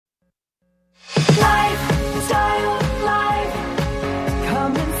Lifestyle Live.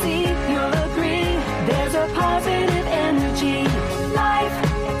 Come and see, you'll agree. There's a positive energy.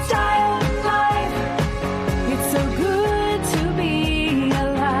 Lifestyle Live. It's so good to be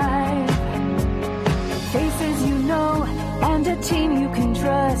alive. Faces you know and a team you can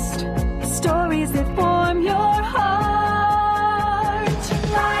trust. Stories that form your heart.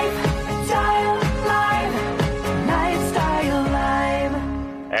 Lifestyle Live. Lifestyle Live.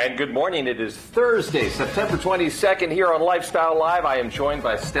 And good morning. It is Thursday, September 22nd here on Lifestyle Live. I am joined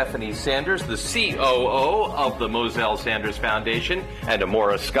by Stephanie Sanders, the COO of the Moselle Sanders Foundation, and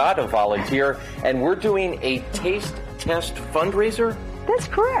Amora Scott, a volunteer. And we're doing a taste test fundraiser. That's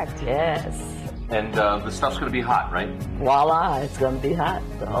correct, yes. And the stuff's going to be hot, right? Voila, it's going to be hot.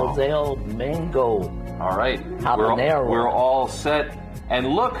 The Lsl Mango. All right. Habanero. We're all set. And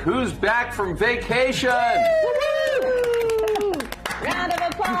look who's back from vacation. Round of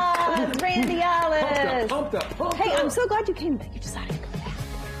applause, Randy Ellis. Pumped up. Hey, I'm so glad you came back. You decided to come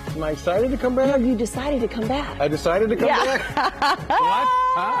back. Am I excited to come back? You decided to come back. I decided to come back? What?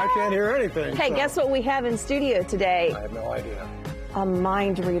 I can't hear anything. Hey, so. guess what we have in studio today? I have no idea. A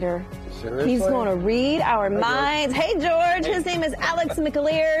mind reader. Seriously? He's going to read our minds. Hey, George. His name is Alex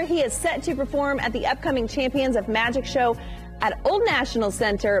McAleer. He is set to perform at the upcoming Champions of Magic show at Old National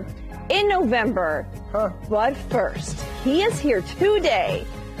Center in November. But first, he is here today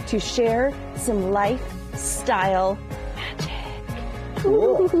to share some lifestyle magic.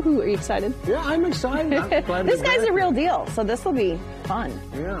 Cool. Are you excited? Yeah, I'm excited. I'm glad This to be guy's back. a real deal, so this will be fun.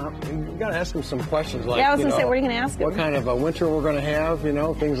 Yeah, you got to ask him some questions like, Yeah, I was going to say, what are you going to ask him? what kind of a winter we're going to have,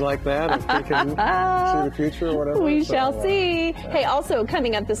 things like that. If we can see the future or whatever. We So, shall see. Hey, also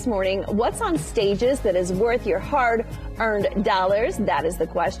coming up this morning, what's on stages that is worth your hard-earned dollars? That is the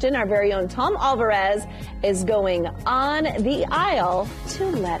question. Our very own Tom Alvarez is going on the aisle to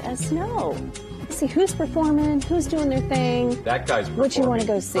let us know. Let's see who's performing, who's doing their thing. That guy's performing. What you want to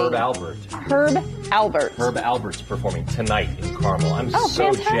go see? Herb Albert. Herb Albert. Herb Albert's performing tonight in Carmel. I'm so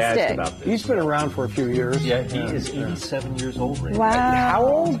fantastic. jazzed about this. He's been around for a few years. Yeah, he is 87 years old right Wow. now. How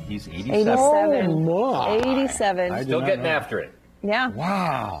old? He's 87. 87. Oh, my. 87. I did Still not getting know. after it. Yeah.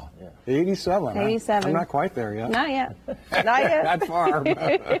 Wow. 87. 87. I'm not quite there yet. Not yet. Not yet. Not far. But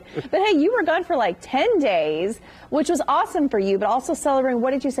hey, you were gone for like 10 days, which was awesome for you, but also celebrating,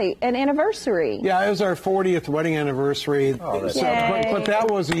 what did you say, an anniversary? Yeah, it was our 40th wedding anniversary. that's But that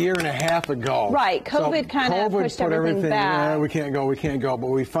was a year and a half ago. Right, COVID kind of pushed put everything back. We can't go. But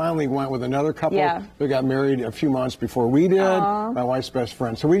we finally went with another couple. Yeah. We got married a few months before we did. My wife's best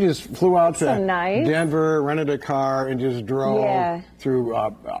friend. So we just flew out to nice. Denver, rented a car, and just drove through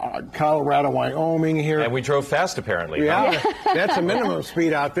Colorado, Wyoming here. And we drove fast, apparently. Yeah, that's a minimum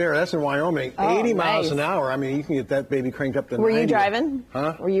speed out there. That's in Wyoming. 80 miles nice. an hour. I mean, you can get that baby cranked up to 90. Were you driving?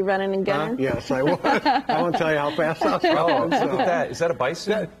 Huh? Were you running and gunning? Yes, I was. I won't tell you how fast I was going. Look at that. Is that a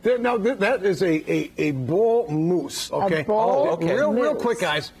bison? That is a bull moose. Okay. A bull okay. Real moose. quick,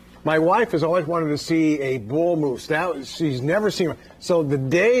 guys. My wife has always wanted to see a bull moose. She's never seen one. So the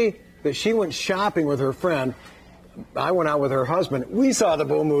day that she went shopping with her friend, I went out with her husband. We saw the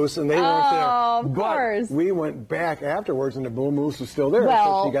bull moose, and they weren't there. Of course. But we went back afterwards, and the bull moose was still there.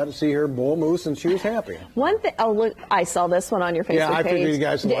 Well- so she got to see her bull moose, and she was happy. One thing, oh look, I saw this one on your Facebook Yeah, I page. figured you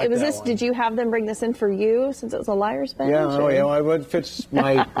guys would like was that this? one. Did you have them bring this in for you since it was a liar's bench? Yeah, or- it fits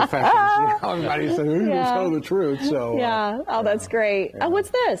my profession. Everybody said, "Who's going to tell the truth?" So. Yeah. Oh, that's great. Oh, what's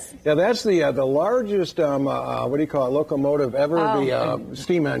this? Yeah, that's the largest, what do you call it, locomotive ever, the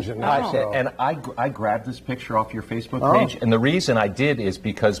steam engine. So. And I grabbed this picture off your Facebook page, and the reason I did is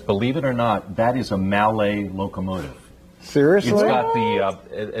because, believe it or not, that is a Malay locomotive. Seriously? It's got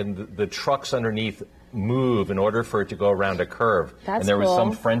the trucks underneath move in order for it to go around a curve. That's and there was cool.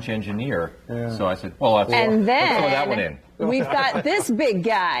 some French engineer, so I said, well, let's And throw that one in. then we've got this big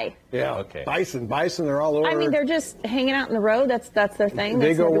guy. Yeah, Okay. Bison, they're all over. I mean, they're just hanging out in the road. That's their thing. They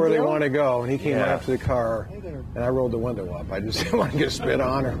That's go no big where they deal? want to go, and he came Yeah. up to the car, and I rolled the window up. I just didn't want to get spit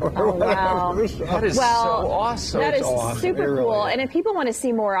on or whatever. wow. That is so awesome. That is awesome. super It really cool. is. And if people want to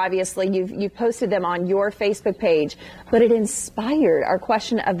see more, obviously, you've posted them on your Facebook page. But it inspired our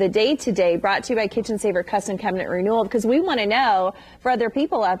question of the day today, brought to you by Kitchen Saver Custom Cabinet Renewal, because we want to know, for other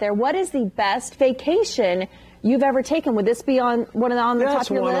people out there, what is the best vacation you've ever taken? Would this be on the top of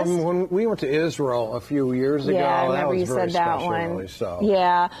your one list? of them. When we went to Israel a few years ago, Yeah, I that remember was you very said that special, one. really, so.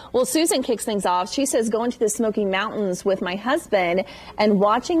 Yeah. Well, Susan kicks things off. She says, going to the Smoky Mountains with my husband and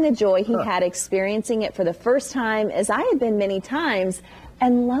watching the joy he had experiencing it for the first time, as I had been many times,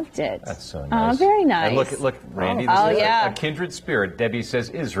 and loved it. That's so nice. Very nice. And look, Randy, this is a kindred spirit. Debbie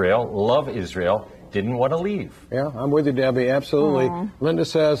says Israel, love Israel. didn't want to leave. Yeah, I'm with you, Debbie. Absolutely. Linda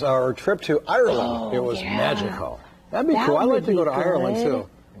says our trip to Ireland, it was magical. That'd be cool. I'd like to go to Ireland, too.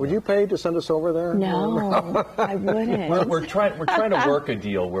 Would you pay to send us over there? No, I wouldn't. We're trying to work a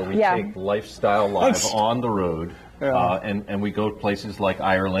deal where we take Lifestyle Live on the road, and we go to places like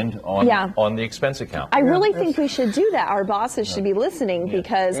Ireland on the expense account. I really think we should do that. Our bosses should be listening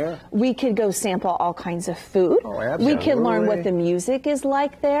because we could go sample all kinds of food. We could learn what the music is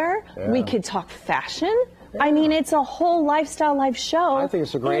like there. We could talk fashion. I mean, it's a whole Lifestyle Live show. I think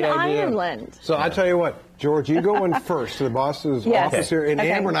it's a great idea. Ireland. So I tell you what, George, you go in first to the boss's office here, and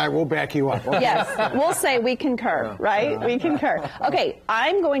Amber and I will back you up. Okay? Yes, we'll say we concur, right? We concur. Okay,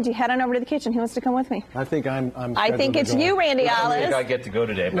 I'm going to head on over to the kitchen. Who wants to come with me? I think I'm I think it's you, Randy I Alice. think I get to go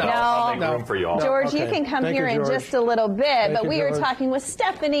today, but I'll make room for you all. George, you can come here in just a little bit, but we are talking with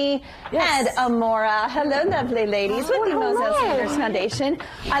Stephanie and Amora. Hello, lovely ladies, with the Lsl Sanders Foundation.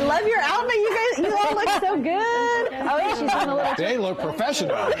 I love your outfit. You all look so good. Oh, yeah, she's on a little. They look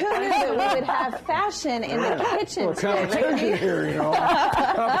professional. Who knew that we would have fashion in the kitchen today, competition here, you know.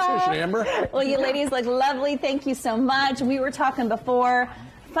 Competition, Amber. Well, you ladies look lovely. Thank you so much. We were talking before.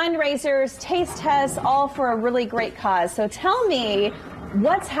 Fundraisers, taste tests, all for a really great cause. So tell me,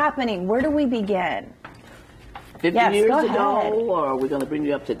 what's happening? Where do we begin? 50 years ago, or are we going to bring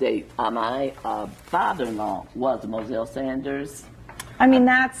you up to date? My father-in-law was Lsl Sanders. I mean,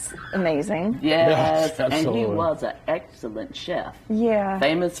 that's amazing. Yes, and he was an excellent chef. Yeah.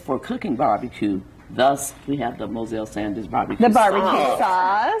 Famous for cooking barbecue. Thus, we have the Lsl Sanders barbecue sauce. The barbecue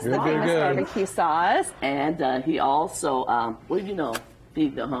sauce. The famous barbecue sauce. And he also, well, you know,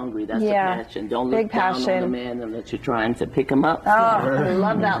 feed the hungry. That's the passion. Don't look down on the man unless you're trying to pick him up. Oh, I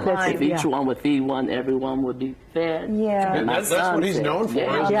love that line. If each one would feed one, everyone would be fed. Yeah. And that's what he's known for.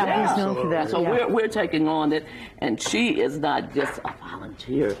 Yeah, he's known for that. So we're taking on it, and she is not just a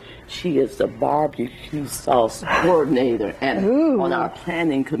volunteer. She is the barbecue sauce coordinator and on our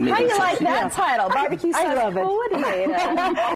planning committee. How do you like that title? Barbecue sauce coordinator.